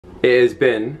It has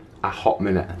been a hot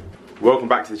minute. Welcome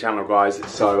back to the channel, guys.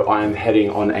 So I am heading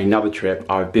on another trip.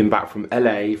 I've been back from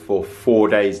LA for 4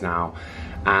 days now,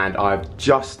 and I've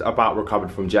just about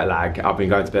recovered from jet lag. I've been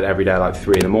going to bed every day like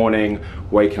 3 in the morning,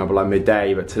 waking up at like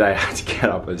midday, but today I had to get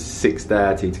up at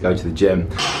 6:30 to go to the gym.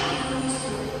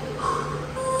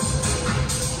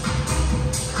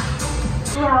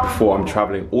 Before I'm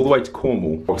traveling all the way to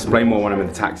Cornwall. I'll explain more when I'm in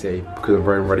the taxi because I'm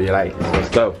very ready late. Let's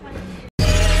go.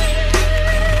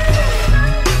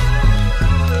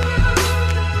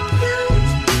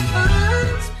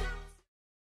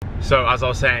 So as I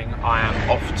was saying, I am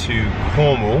off to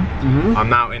Cornwall. I'm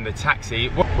now in the taxi.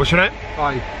 What's your name?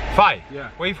 Phai. Phai? Yeah.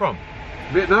 Where are you from?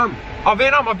 Vietnam. Oh,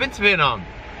 Vietnam. I've been to Vietnam.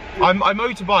 I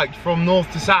motorbiked from north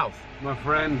to south. My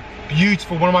friend.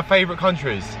 Beautiful, one of my favourite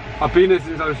countries. I've been there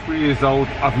since I was 3 years old.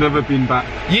 I've never been back.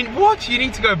 What? You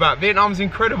need to go back. Vietnam's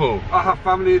incredible. I have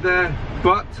family there,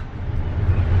 but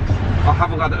I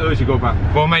haven't got the urge to go back.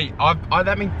 Well, mate, I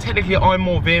mean, technically I'm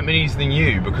more Vietnamese than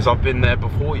you because I've been there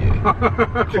before you.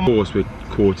 Of course, we're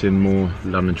caught in more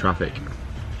London traffic.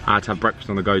 I had to have breakfast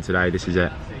on the go today. This is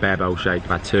it. Barbell shake. I've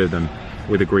had 2 of them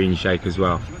with a green shake as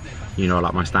well. You know, I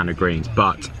like my standard greens,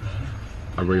 but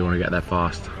I really want to get there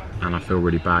fast. And I feel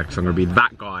really bad because I'm going to be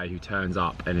that guy who turns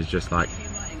up and is just like,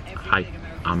 hey,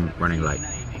 I'm running late.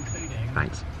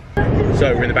 Thanks.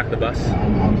 So we're in the back of the bus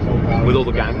with all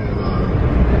the gang.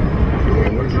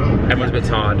 Everyone's a bit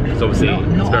tired because obviously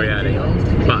it's very early,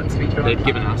 but they've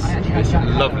given us this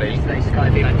lovely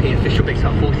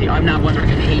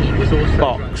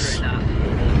box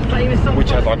which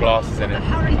has our glasses in it.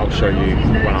 I'll show you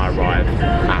when I arrive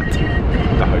at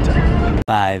the hotel.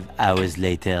 5 hours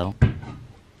later.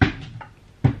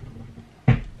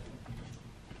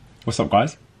 What's up,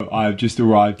 guys? I've just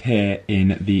arrived here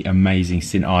in the amazing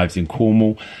St Ives in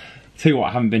Cornwall. Tell you what,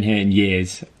 I haven't been here in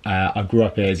years. I grew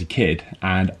up here as a kid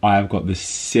and I've got the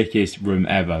sickest room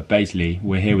ever. Basically,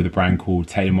 we're here with a brand called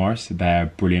Taylor Morris. They're a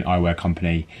brilliant eyewear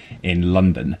company in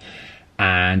London.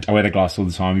 And I wear their glasses all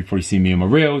the time. You've probably seen me on my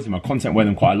reels and my content, wear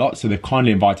them quite a lot. So they've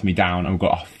kindly invited me down and we've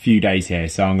got a few days here.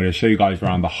 So I'm gonna show you guys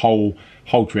around the whole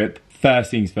trip.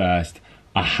 First things first,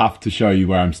 I have to show you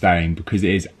where I'm staying because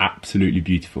it is absolutely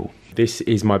beautiful. This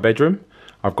is my bedroom.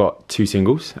 I've got 2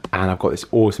 singles and I've got this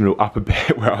awesome little upper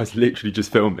bit where I was literally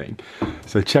just filming.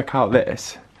 So check out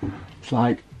this. It's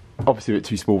like, obviously a bit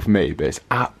too small for me, but it's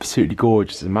absolutely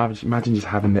gorgeous. Imagine just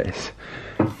having this.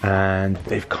 And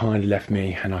they've kindly left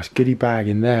me a nice goodie bag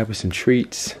in there with some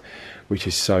treats, which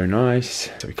is so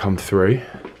nice. So we come through.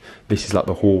 This is like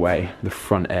the hallway, the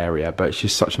front area, but it's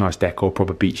just such nice decor,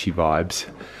 proper beachy vibes.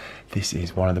 This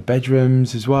is one of the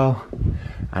bedrooms as well.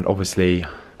 And obviously,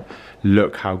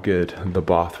 look how good the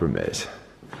bathroom is.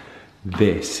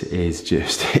 This is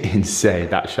just insane.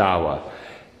 That shower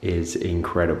is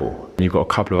incredible. And you've got a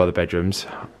couple of other bedrooms.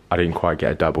 I didn't quite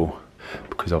get a double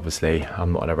because obviously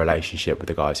I'm not in a relationship with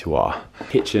the guys who are.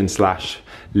 Kitchen slash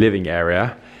living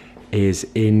area is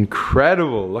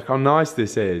incredible. Look how nice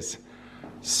this is.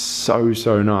 So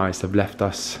nice. They've left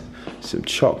us some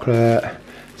chocolate,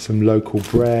 some local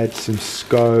bread, some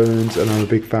scones, and I'm a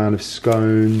big fan of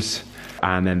scones.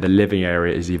 And then the living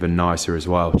area is even nicer as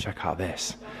well. Check out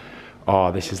this.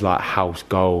 Oh, this is like house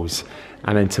goals.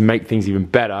 And then to make things even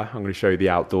better, I'm gonna show you the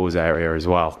outdoors area as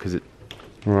well.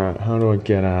 Right, how do I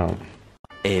get out?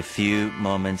 A few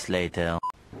moments later.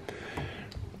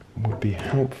 Would be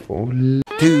helpful.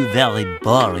 2 very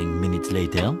boring minutes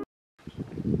later.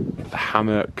 The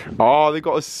hammock. Oh, they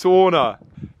got a sauna.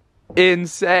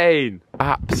 Insane.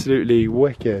 Absolutely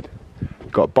wicked.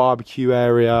 You've got a barbecue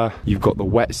area. You've got the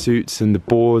wetsuits and the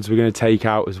boards we're going to take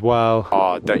out as well.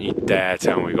 Oh, don't you dare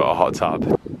tell me we've got a hot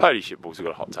tub. Holy shit balls, we've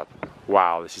got a hot tub.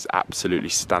 Wow, this is absolutely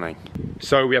stunning.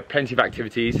 So we have plenty of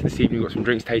activities. This evening we've got some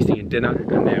drinks tasting and dinner,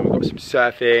 and then we've got some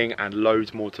surfing and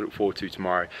loads more to look forward to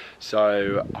tomorrow.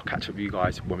 So I'll catch up with you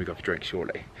guys when we go for drinks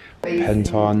shortly.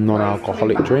 Pentar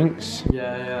non-alcoholic drinks.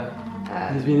 Yeah.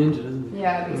 He's been injured, isn't he?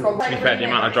 Yeah, he's got... To be fair, the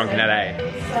amount I drunk in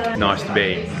LA, nice to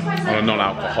be on a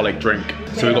non-alcoholic drink.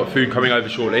 So we've got food coming over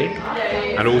shortly,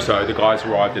 and also the guys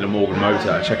arrived in a Morgan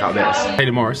motor. Check out this.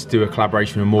 Taylor Morris do a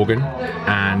collaboration with Morgan,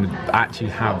 and actually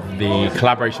have the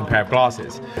collaboration pair of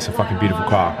glasses. It's a fucking beautiful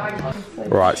car.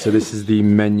 Right, so this is the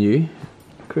menu.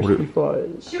 Crispy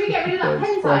fries. Should we get rid of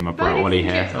that pen? My bro Ollie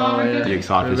here. Are you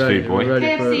excited for this food, boy? We're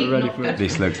ready for it.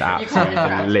 This looks absolutely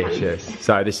delicious.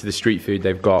 So this is the street food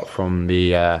they've got from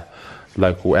the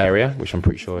local area, which I'm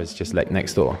pretty sure is just like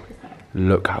next door.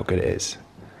 Look how good it is.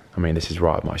 I mean, this is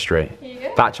right up my street.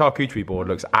 That charcuterie board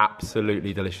looks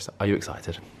absolutely delicious. Are you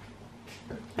excited?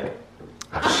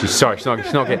 Oh, she's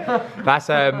not getting. That's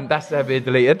being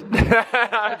deleted.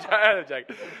 I'm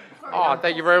joking. Oh,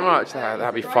 thank you very much.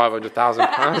 That'd be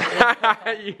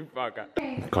 £500,000. You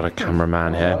bugger. Got a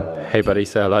cameraman here. Hey buddy,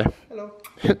 say hello. Hello.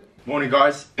 Morning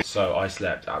guys. So I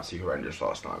slept absolutely horrendous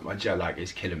last night. My jet lag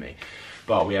is killing me.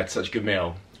 But we had such a good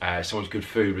meal, so much good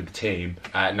food with the team.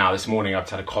 Now this morning I've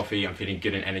had a coffee, I'm feeling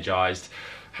good and energised.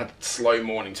 Had a slow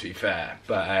morning to be fair,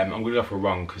 but I'm gonna go for a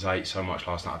run because I ate so much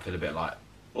last night. I feel a bit like,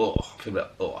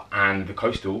 and the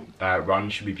coastal run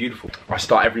should be beautiful. I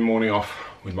start every morning off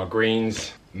with my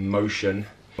greens, motion,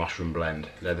 mushroom blend.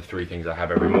 They're the 3 things I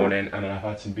have every morning, and then I've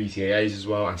had some BCAAs as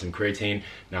well and some creatine.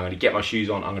 Now I'm gonna get my shoes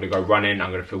on, I'm gonna go running,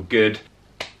 I'm gonna feel good.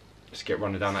 Let's get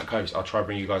running down that coast. I'll try to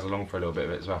bring you guys along for a little bit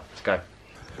of it as well. Let's go.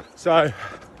 So,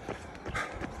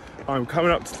 I'm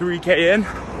coming up to 3k in,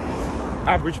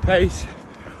 average pace,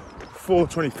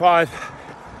 4:25,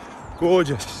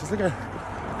 gorgeous. Just like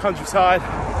a countryside,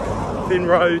 thin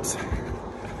roads,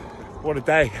 what a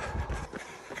day.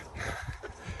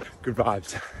 Good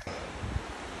vibes.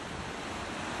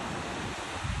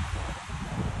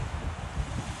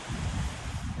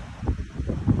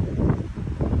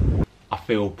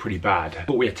 Feel pretty bad.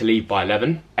 But we had to leave by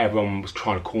 11. Everyone was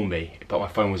trying to call me, but my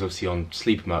phone was obviously on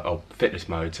sleep mode or fitness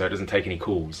mode, so it doesn't take any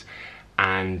calls.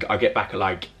 And I get back at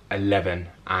like 11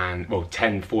 and well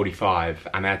 10:45,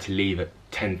 and I had to leave at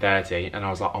 10:30, and I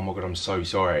was like, oh my god, I'm so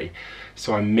sorry.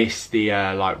 So I missed the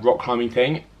like rock climbing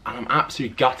thing, and I'm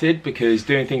absolutely gutted because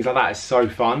doing things like that is so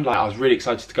fun. Like I was really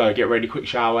excited to go, get ready, quick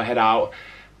shower, head out,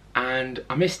 and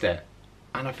I missed it.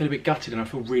 And I feel a bit gutted, and I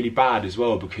feel really bad as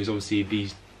well because obviously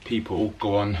these people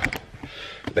go on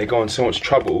so much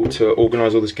trouble to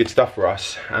organise all this good stuff for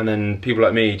us, and then people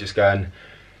like me just go and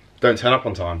don't turn up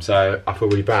on time, so I feel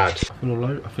really bad.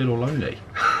 I feel all lonely.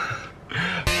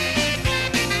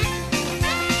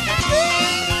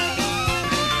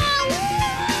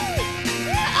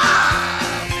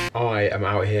 I am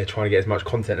out here trying to get as much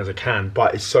content as I can,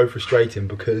 but it's so frustrating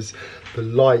because the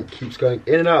light keeps going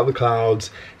in and out of the clouds.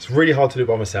 It's really hard to do it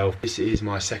by myself. This is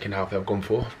my second outfit I've gone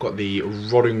for. I've got the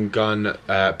Rod and Gun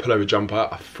pullover jumper.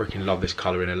 I freaking love this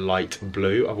colour in a light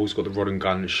blue. I've also got the Rod and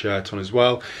Gun shirt on as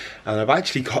well. And I've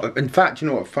actually got, in fact, you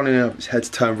know what, funny enough, it's head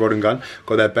to turn Rod and Gun.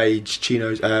 Got their beige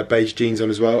chinos, beige jeans on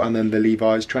as well, and then the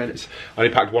Levi's trainers. I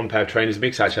only packed one pair of trainers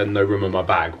because I actually had no room in my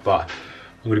bag, but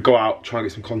I'm gonna go out, try and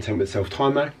get some content with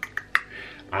self-timer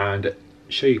and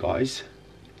show you guys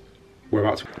we're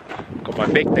about to. Got my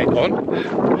big deck on,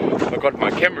 I've got my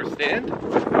camera stand.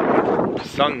 The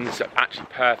sun's actually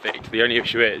perfect. The only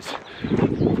issue is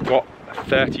we've got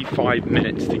 35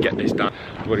 minutes to get this done.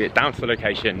 We've got to get down to the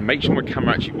location, make sure my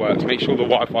camera actually works, make sure the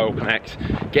Wi-Fi all connects,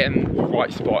 get in the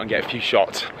right spot and get a few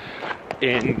shots.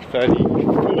 In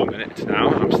 34 minutes now,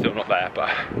 I'm still not there, but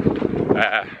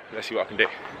let's see what I can do.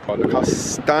 Oh, look how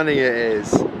stunning it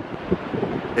is.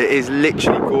 It is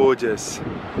literally gorgeous.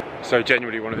 So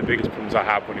genuinely one of the biggest problems I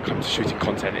have when it comes to shooting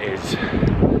content is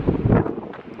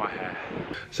my hair.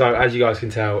 So as you guys can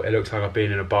tell, it looks like I've been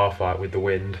in a bar fight with the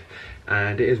wind,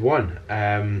 and it is one.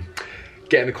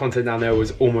 Getting the content down there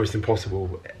was almost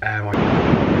impossible.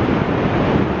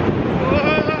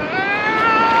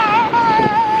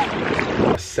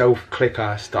 Self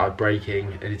clicker started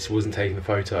breaking and it wasn't taking the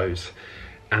photos,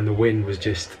 and the wind was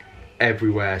just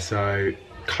everywhere, so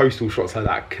coastal shots like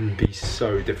that can be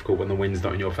so difficult when the wind's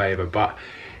not in your favour, but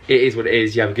it is what it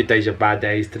is. You have good days, you have bad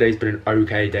days. Today's been an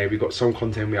okay day. We've got some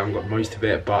content, we haven't got most of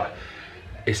it, but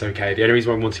it's okay. The only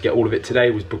reason I wanted to get all of it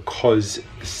today was because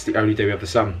this is the only day we have the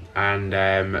sun, and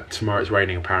tomorrow it's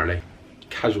raining apparently.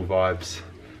 Casual vibes,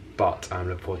 but I'm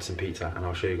looking forward to some pizza, and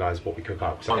I'll show you guys what we cook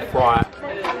up. So is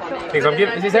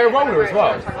there a roller as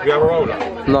well? Do we have a roller?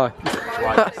 No.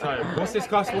 Right, so what's this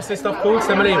stuff called?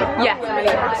 Semolina?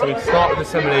 Yeah. So we start with the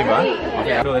semolina.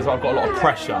 I feel as though I've got a lot of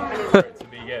pressure to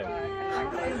begin.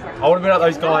 I want to be like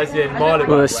those guys in Marley.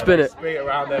 Well, spin it. Spin it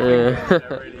around their fingers.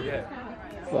 They're really good.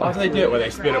 How do they do it where they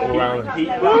spin it all around?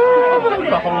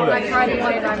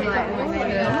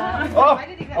 Oh,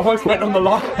 I almost went on the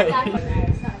line.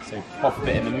 So pop a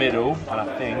bit in the middle, and I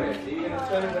think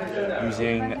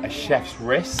using a chef's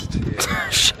wrist.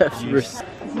 Chef's wrist.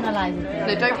 No,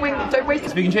 don't waste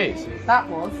It's vegan cheese. That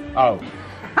was. Oh.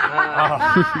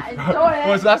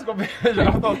 Well, so that's got me.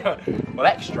 Well,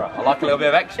 extra. I like a little bit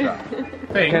of extra.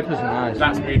 Pepper's nice.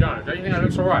 That's me done. Don't you think that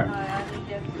looks alright?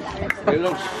 It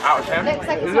looks out of 10. Looks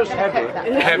like it looks heavy.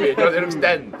 Heavy. It looks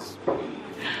dense.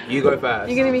 You go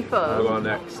first. You're gonna be full. I'll go on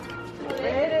next.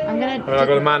 I'm gonna. I've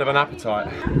got a man of an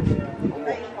appetite.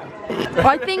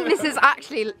 I think this is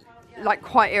actually like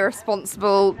quite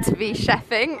irresponsible to be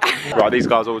chefing. Right, these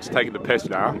guys are all just taking the piss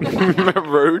now.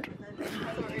 Rude.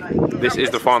 This is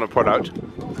the final product.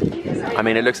 I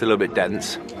mean, it looks a little bit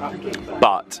dense,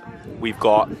 but we've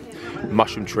got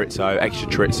mushroom chorizo, extra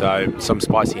chorizo, some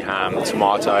spicy ham,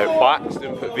 tomato. By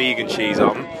accident put vegan cheese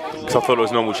on because I thought it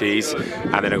was normal cheese,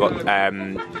 and then I got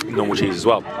normal cheese as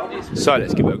well. So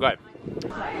let's give it a go.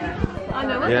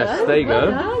 Yes, there you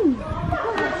go.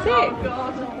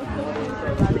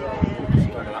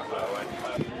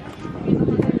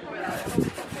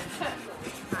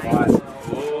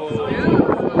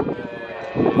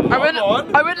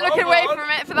 I wouldn't look away from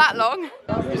it for that long.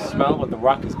 You smell what the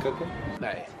rack is cooking?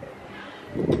 No.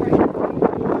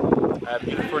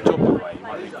 You look for a job by the way, you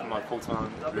might become my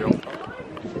full-time real.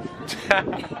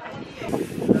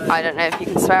 I don't know if you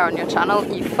can swear on your channel,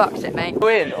 you fucked it, mate. Go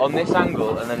in on this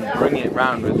angle and then bring it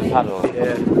round with the paddle.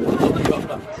 Yeah.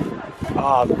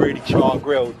 Ah, really char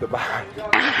grilled the back.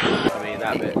 I mean,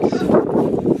 that bit's...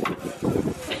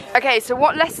 Okay, so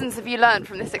what lessons have you learned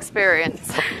from this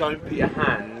experience? Don't put your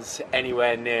hands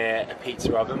anywhere near a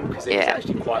pizza oven because it's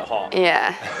actually quite hot.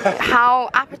 Yeah. How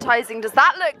appetizing does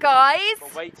that look, guys?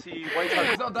 But wait till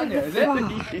it's not done yet, is it?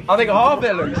 I think half of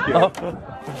it looks good.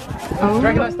 Oh Do you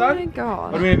reckon that's done? my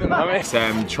god. What do we even know? It's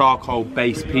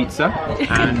charcoal-based pizza,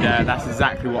 and that's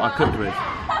exactly what I cooked with.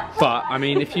 But I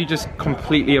mean, if you just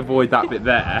completely avoid that bit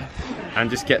there and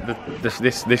just get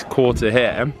this quarter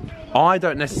here, I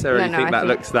don't necessarily think that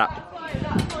looks that.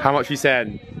 How much are you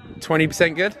saying?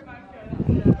 20% good?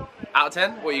 Out of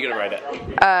 10? What are you gonna rate it?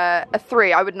 A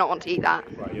 3. I would not want to eat that.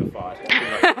 Right, you're fired.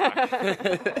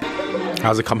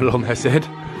 How's it coming along there, Sid?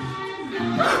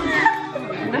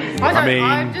 I mean,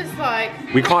 I'm just like...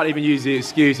 we can't even use the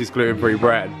excuse it's gluten-free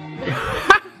bread.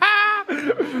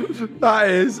 That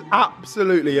is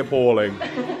absolutely appalling.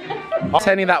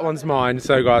 Tenny, that one's mine.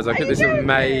 So guys, I cook this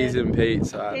amazing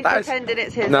pizza. He's pretending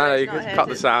it's his. No, you can cut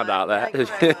the sound out there.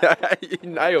 You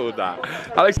nailed that.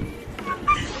 Alex.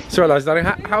 Sorry, guys, darling,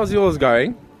 how's yours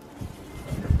going?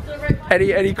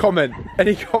 Any comment?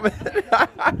 Any comment?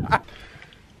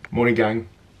 Morning, gang.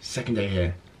 Second day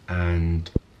here, and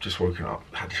just woken up.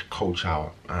 Had a cold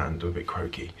shower and a bit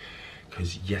croaky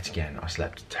because yet again I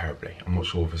slept terribly. I'm not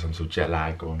sure if it's some sort of jet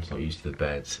lag or I'm just not used to the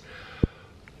beds,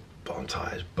 but I'm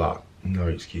tired. But no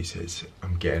excuses.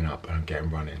 I'm getting up and I'm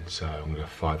getting running. So I'm gonna go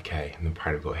 5k, and then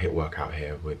apparently got a HIIT workout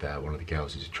here with one of the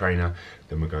girls who's a trainer.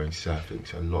 Then we're going surfing.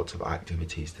 So lots of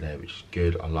activities today, which is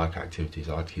good. I like activities.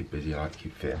 I like to keep busy. I like to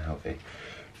keep fit and healthy.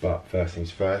 But first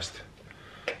things first.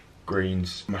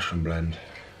 Greens, mushroom blend,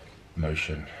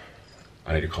 motion.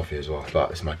 I need a coffee as well,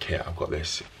 but it's my kit. I've got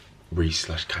this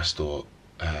Reese/Castor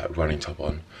running top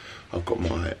on. I've got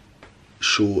my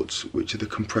shorts, which are the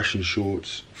compression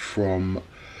shorts from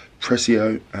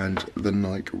Presio and the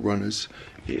Nike runners.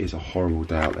 It is a horrible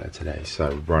day out there today,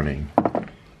 so running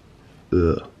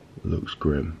looks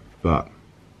grim, but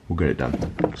we'll get it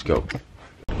done. Let's go.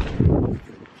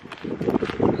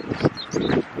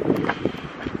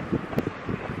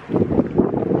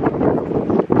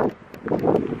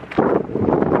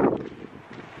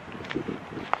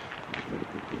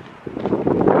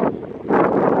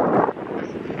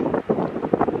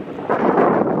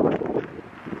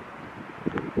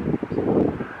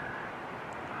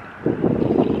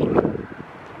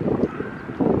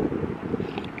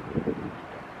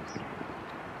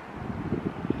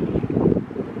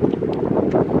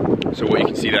 So what you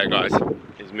can see there, guys,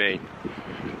 is me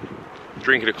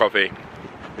drinking a coffee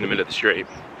in the middle of the street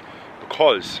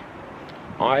because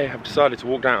I have decided to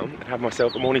walk down and have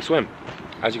myself a morning swim.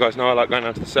 As you guys know, I like going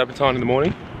down to the Serpentine in the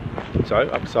morning, so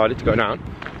I've decided to go down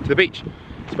to the beach.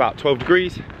 It's about 12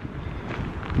 degrees.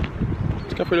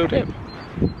 Let's go for a little dip.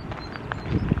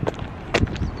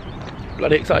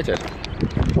 Bloody excited.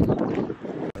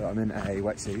 I'm in a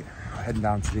wetsuit, heading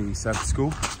down to the surf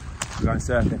school. We're going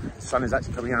surfing. The sun is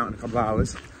actually coming out in a couple of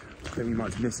hours. I think we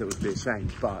might miss it, would be a shame,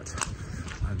 but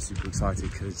I'm super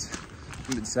excited because I've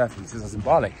been surfing since I was in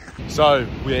Bali. So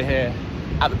we're here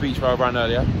at the beach where I ran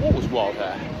earlier. What was wild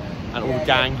there? And all the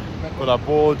gang got our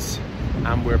boards,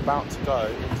 and we're about to go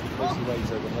into the coastal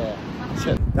waves over here.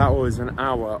 So that was an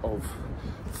hour of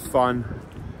fun,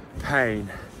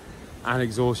 pain, and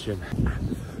exhaustion.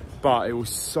 But it was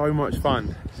so much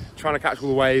fun trying to catch all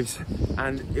the waves,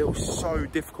 and it was so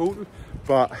difficult,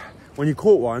 but when you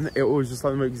caught one, it was just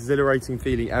like the most exhilarating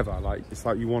feeling ever. Like, it's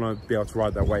like you want to be able to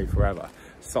ride that wave forever.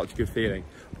 Such a good feeling,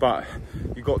 but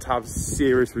you've got to have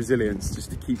serious resilience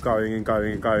just to keep going and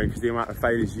going and going, because the amount of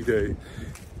failures you do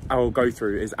or go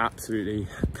through is absolutely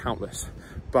countless.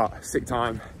 But sick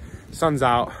time, sun's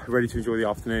out, ready to enjoy the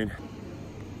afternoon.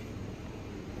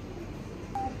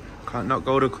 Can't not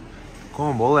go to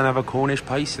Cornwall and have a Cornish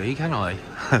pastry, can I?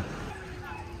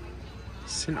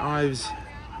 St Ives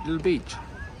little beach.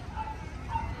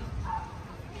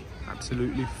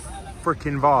 Absolutely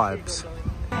freaking vibes.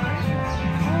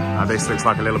 Now this looks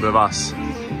like a little bit of us.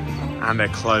 And they're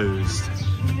closed.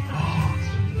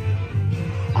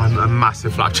 I'm a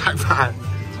massive Flapjack fan.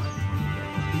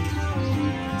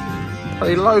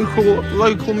 Play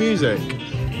local music.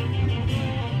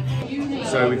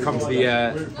 So we come to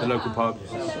the local pub,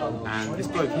 and this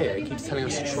bloke here keeps telling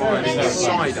us to try this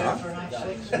cider,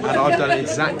 and I've done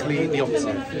exactly the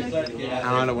opposite. And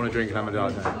I don't want to drink it, I'm a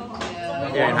diet.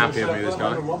 He ain't happy with me, this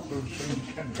guy.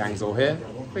 Gang's all here.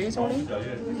 Please, all here.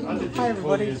 Hi,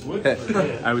 everybody. We're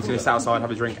going to sit outside,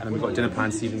 have a drink, and then we've got dinner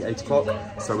planned this evening at 8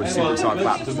 o'clock. So we're super excited for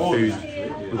that, for food.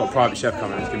 We've got a private chef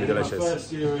coming, it's going to be delicious.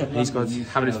 He's got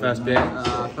having his first beer,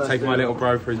 taking my little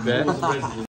bro for his beer.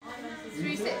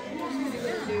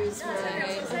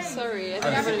 Sorry, I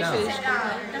think I've already finished.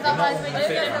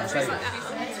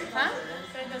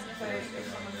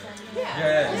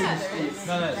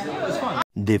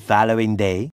 The following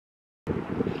day.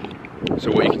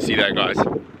 So what you can see there, guys,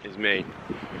 is me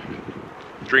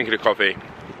drinking a coffee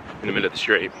in the middle of the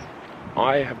street.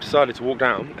 I have decided to walk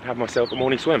down and have myself a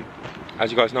morning swim.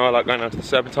 As you guys know, I like going down to the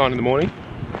Serpentine in the morning.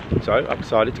 So I've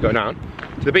decided to go down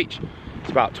to the beach. It's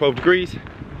about 12 degrees.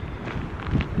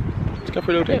 Let's go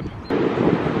for a little dip.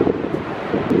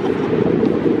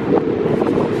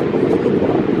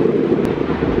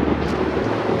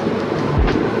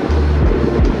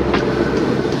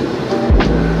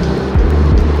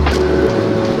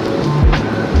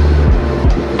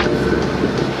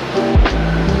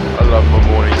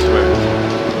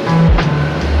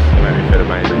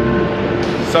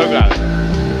 So glad.